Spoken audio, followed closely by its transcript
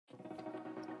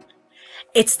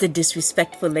It's the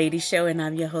Disrespectful Lady Show, and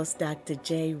I'm your host, Dr.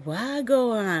 J.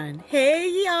 Wagwan.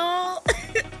 Hey, y'all.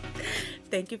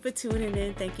 Thank you for tuning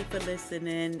in. Thank you for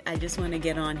listening. I just want to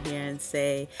get on here and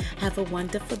say, have a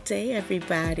wonderful day,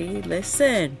 everybody.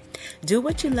 Listen, do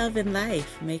what you love in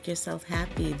life. Make yourself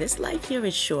happy. This life here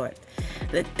is short.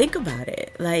 Think about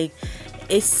it.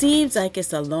 It seems like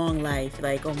it's a long life.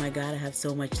 Like, oh my God, I have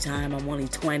so much time. I'm only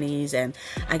 20s and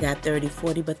I got 30,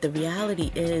 40. But the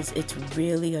reality is it's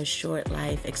really a short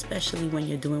life, especially when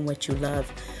you're doing what you love,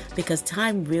 because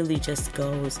time really just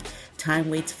goes.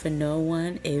 Time waits for no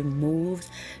one. It moves.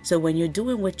 So when you're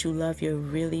doing what you love, you're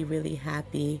really, really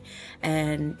happy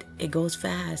and it goes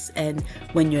fast. And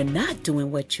when you're not doing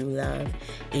what you love,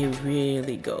 it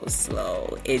really goes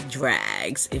slow. It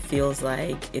drags. It feels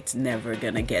like it's never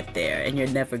going to get there and you're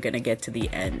never going to get to the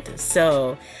end.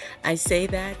 So I say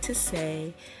that to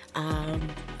say,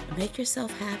 make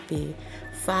yourself happy.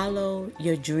 Follow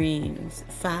your dreams.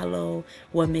 Follow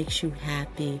what makes you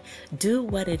happy. Do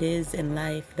what it is in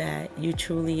life that you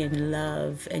truly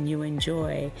love and you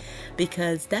enjoy,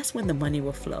 because that's when the money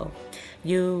will flow.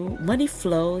 Money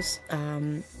flows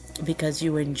because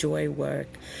you enjoy work,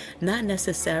 not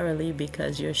necessarily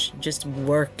because you're just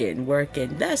working.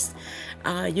 That's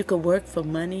you could work for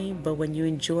money, but when you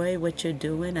enjoy what you're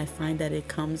doing, I find that it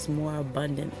comes more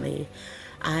abundantly.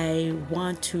 I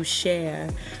want to share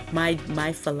my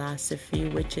philosophy,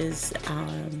 which is,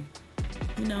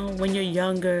 when you're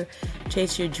younger,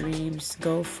 chase your dreams,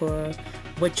 go for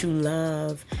what you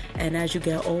love. And as you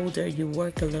get older, you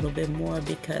work a little bit more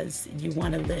because you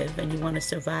want to live and you want to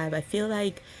survive. I feel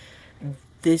like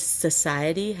this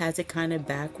society has it kind of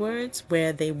backwards,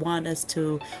 where they want us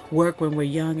to work when we're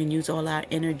young and use all our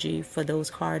energy for those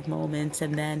hard moments,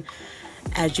 and then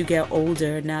as you get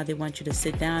older, now they want you to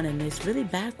sit down, and it's really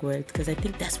backwards, because I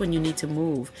think that's when you need to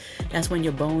move. That's when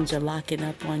your bones are locking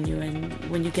up on you, and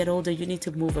when you get older, you need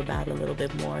to move about a little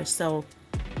bit more. So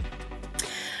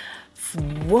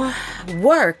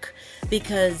work,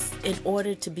 because in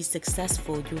order to be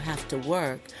successful, you have to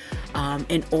work.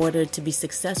 In order to be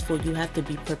successful, you have to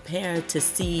be prepared to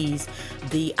seize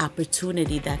the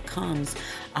opportunity that comes.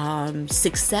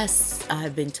 Success,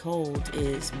 I've been told,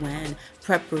 is when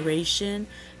preparation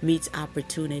meets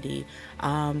opportunity,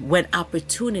 when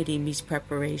opportunity meets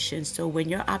preparation. So when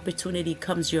your opportunity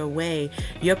comes your way,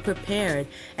 you're prepared,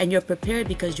 and you're prepared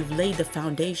because you've laid the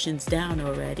foundations down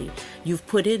already. You've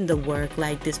put in the work,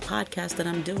 like this podcast that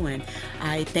I'm doing.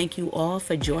 I thank you all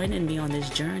for joining me on this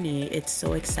journey. It's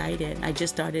so exciting. I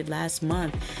just started last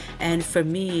month, and for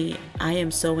me, I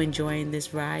am so enjoying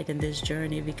this ride and this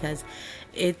journey, because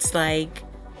it's like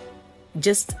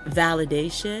just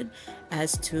validation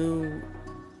as to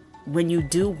when you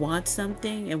do want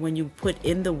something and when you put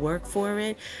in the work for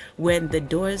it, when the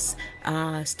doors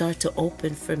start to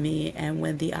open for me and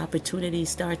when the opportunities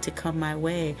start to come my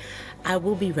way, I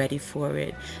will be ready for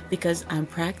it, because I'm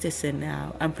practicing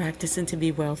now. I'm practicing to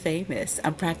be world famous.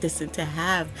 I'm practicing to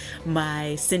have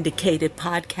my syndicated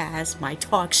podcast, my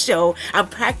talk show. I'm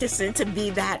practicing to be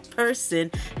that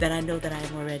person that I know that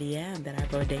I already am, that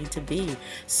I've ordained to be.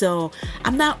 So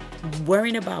I'm not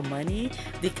worrying about money,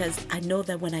 because I know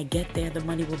that when I get there, the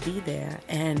money will be there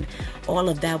and all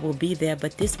of that will be there.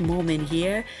 But this moment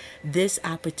here, this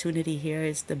opportunity here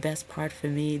is the best part for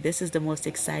me. This is the most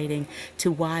exciting,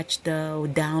 to watch the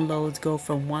downloads go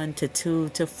from 1 to 2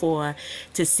 to 4,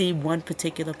 to see one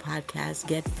particular podcast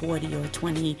get 40 or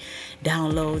 20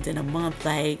 downloads in a month.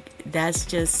 Like, that's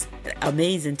just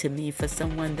amazing to me, for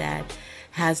someone that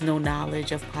has no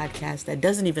knowledge of podcasts, that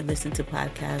doesn't even listen to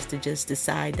podcasts, to just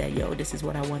decide that, this is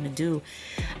what I want to do.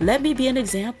 Let me be an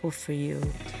example for you.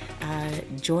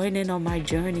 Join in on my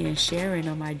journey and sharing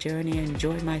on my journey, and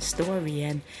enjoy my story.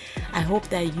 And I hope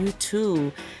that you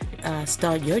too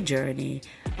start your journey.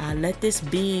 Let this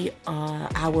be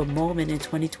our moment in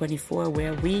 2024,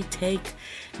 where we take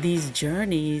these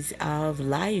journeys of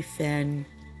life and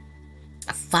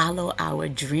follow our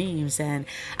dreams and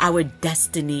our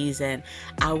destinies and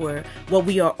what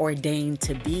we are ordained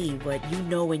to be, what you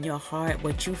know in your heart,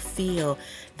 what you feel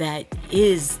that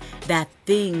is that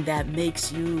thing that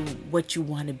makes you what you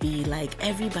want to be. Like,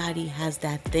 everybody has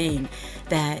that thing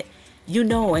that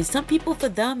and some people, for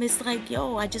them, it's like,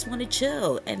 I just want to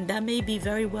chill. And that may be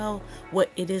very well what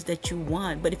it is that you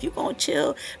want. But if you're going to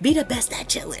chill, be the best at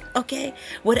chilling, okay?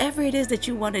 Whatever it is that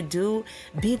you want to do,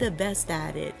 be the best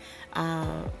at it.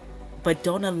 But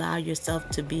don't allow yourself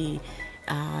to be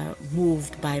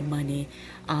moved by money.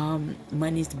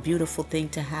 Money's a beautiful thing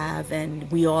to have,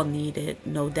 and we all need it,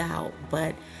 no doubt.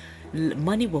 But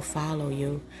money will follow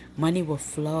you. Money will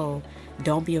flow.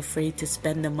 Don't be afraid to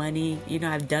spend the money.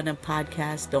 I've done a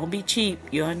podcast. Don't be cheap.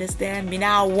 You understand me?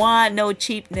 Now I want no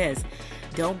cheapness.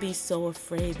 Don't be so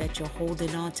afraid that you're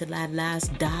holding on to that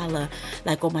last dollar.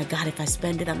 Like, oh my God, if I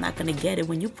spend it, I'm not going to get it.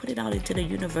 When you put it out into the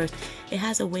universe, it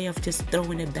has a way of just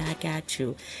throwing it back at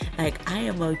you. Like, I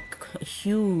am a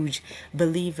huge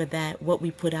believer that what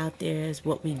we put out there is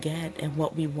what we get and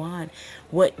what we want.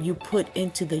 What you put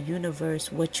into the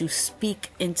universe, what you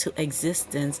speak into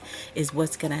existence is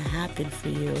what's going to happen for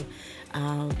you.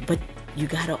 But you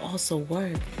got to also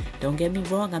work. Don't get me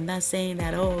wrong. I'm not saying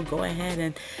that, go ahead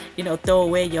and, throw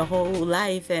away your whole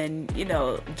life and,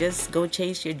 just go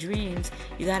chase your dreams.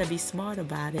 You got to be smart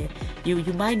about it. You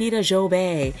might need a job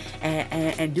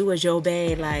and do a job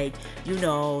like,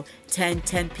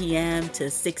 10 p.m. to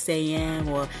 6 a.m.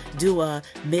 or do a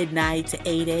midnight to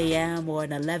 8 a.m. or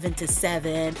an 11 to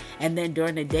 7. And then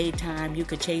during the daytime, you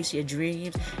could chase your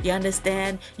dreams. You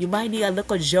understand? You might need a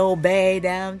little job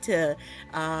down to,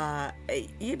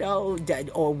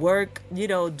 or work,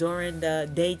 during the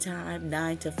daytime,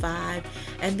 9 to 5.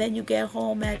 And then you get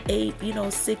home at 8,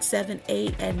 6, 7,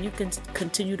 8, and you can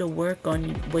continue to work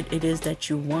on what it is that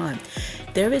you want.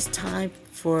 There is time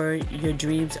for your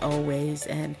dreams always,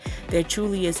 and there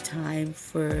truly is time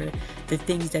for the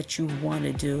things that you want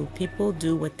to do. People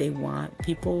do what they want.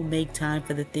 People make time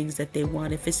for the things that they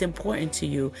want. If it's important to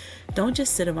you, don't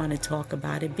just sit around and talk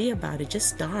about it. Be about it. Just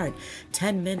start.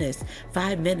 10 minutes,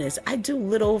 5 minutes. I do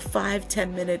little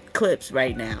 5-10 minute clips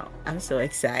right now. I'm so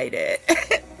excited.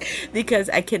 Because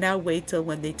I cannot wait till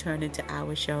when they turn into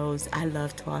hour shows. I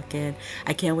love talking.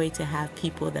 I can't wait to have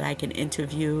people that I can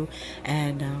interview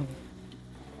and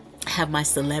have my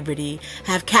celebrity,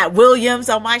 have Cat Williams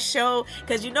on my show.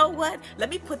 Because you know what? Let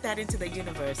me put that into the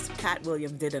universe. Cat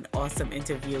Williams did an awesome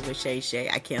interview with Shay Shay.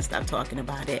 I can't stop talking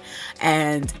about it.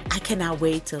 And I cannot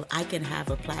wait till I can have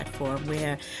a platform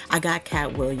where I got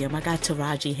Cat Williams, I got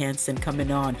Taraji Henson coming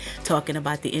on, talking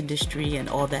about the industry and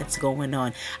all that's going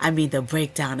on. I mean, the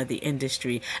breakdown of the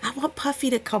industry. I want Puffy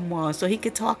to come on so he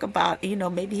could talk about,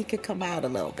 maybe he could come out a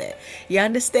little bit. You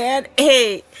understand?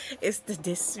 Hey, it's the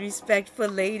Disrespectful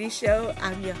Lady Show.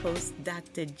 I'm your host,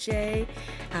 Dr. J.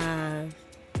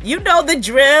 You know the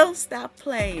drill. Stop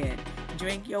playing.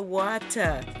 Drink your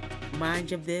water.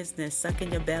 Mind your business. Suck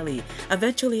in your belly.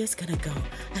 Eventually it's gonna go.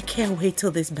 I can't wait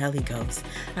till this belly goes.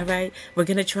 All right? We're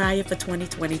gonna try it for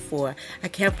 2024. I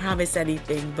can't promise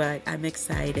anything, but I'm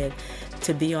excited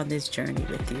to be on this journey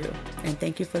with you. And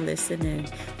thank you for listening.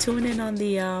 Tune in on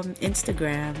the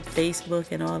Instagram,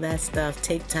 Facebook, and all that stuff.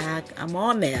 TikTok. I'm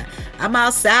on there. I'm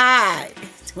outside.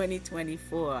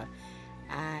 2024.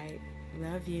 I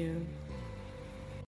love you.